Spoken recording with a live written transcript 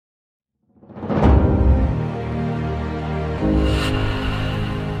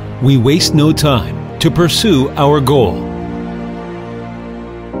we waste no time to pursue our goal.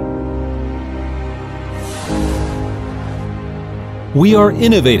 We are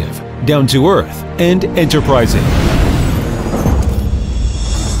innovative, down to earth, and enterprising.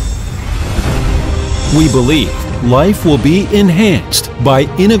 We believe life will be enhanced by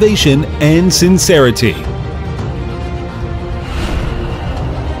innovation and sincerity.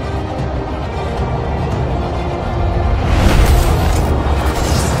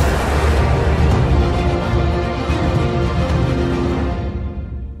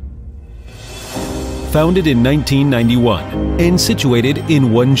 Founded in 1991 and situated in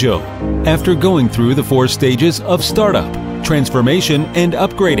Wenzhou, after going through the 4 stages of startup, transformation and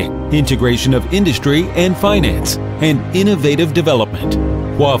upgrading, integration of industry and finance, and innovative development,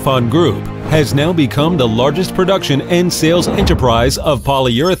 Huafon Group has now become the largest production and sales enterprise of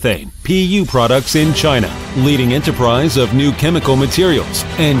polyurethane (PU) products in China, leading enterprise of new chemical materials,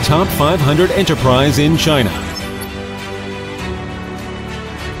 and top 500 enterprise in China.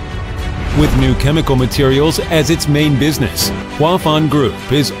 With new chemical materials as its main business, Huafon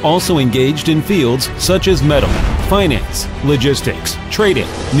Group is also engaged in fields such as metal, finance, logistics, trading,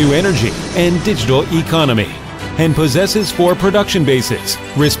 new energy, and digital economy, and possesses 4 production bases,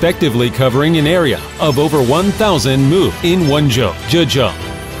 respectively covering an area of over 1,000 mu in Wenzhou, Zhejiang,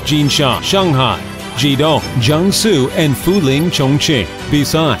 Jinsha, Shanghai, Jidong, Jiangsu, and Fuling, Chongqing.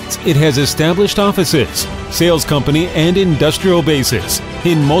 Besides, it has established offices, sales company, and industrial bases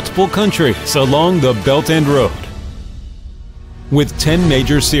in multiple countries along the Belt and Road. With 10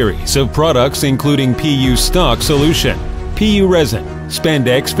 major series of products including PU stock solution, PU resin,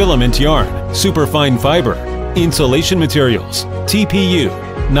 spandex filament yarn, superfine fiber, insulation materials, TPU,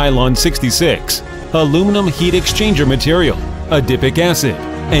 nylon 66, aluminum heat exchanger material, adipic acid,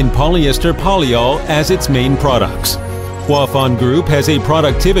 and polyester polyol as its main products. Huafon Group has a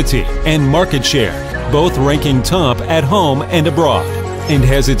productivity and market share, both ranking top at home and abroad, and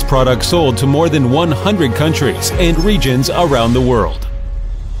has its products sold to more than 100 countries and regions around the world.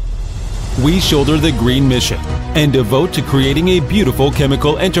 We shoulder the green mission and devote to creating a beautiful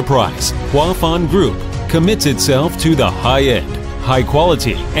chemical enterprise. Huafon Group commits itself to the high-end,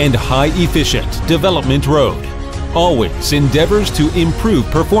 high-quality, and high-efficient development road. Always endeavors to improve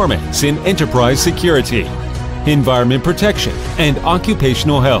performance in enterprise security, environment protection, and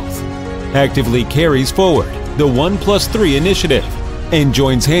occupational health. Actively carries forward the 1+3 initiative and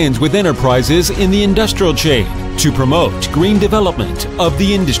joins hands with enterprises in the industrial chain to promote green development of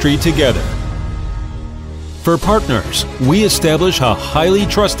the industry together. For partners, we establish a highly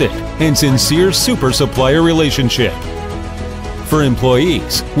trusted and sincere super supplier relationship. For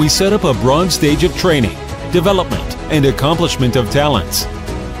employees, we set up a broad stage of training, development, and accomplishment of talents.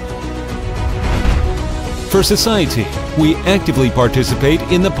 For society, we actively participate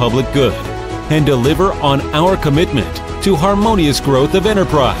in the public good and deliver on our commitment to harmonious growth of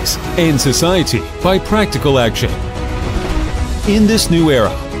enterprise and society by practical action. In this new era,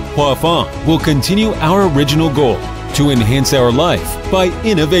 Huafon will continue our original goal to enhance our life by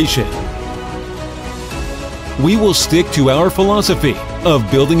innovation. We will stick to our philosophy of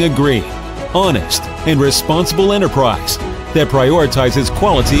building a green, honest, and responsible enterprise that prioritizes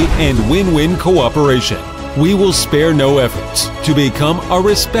quality and win-win cooperation. We will spare no efforts to become a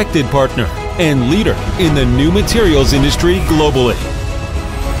respected partner and leader in the new materials industry globally.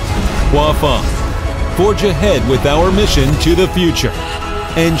 Huafon, forge ahead with our mission to the future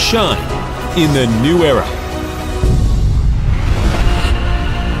and shine in the new era.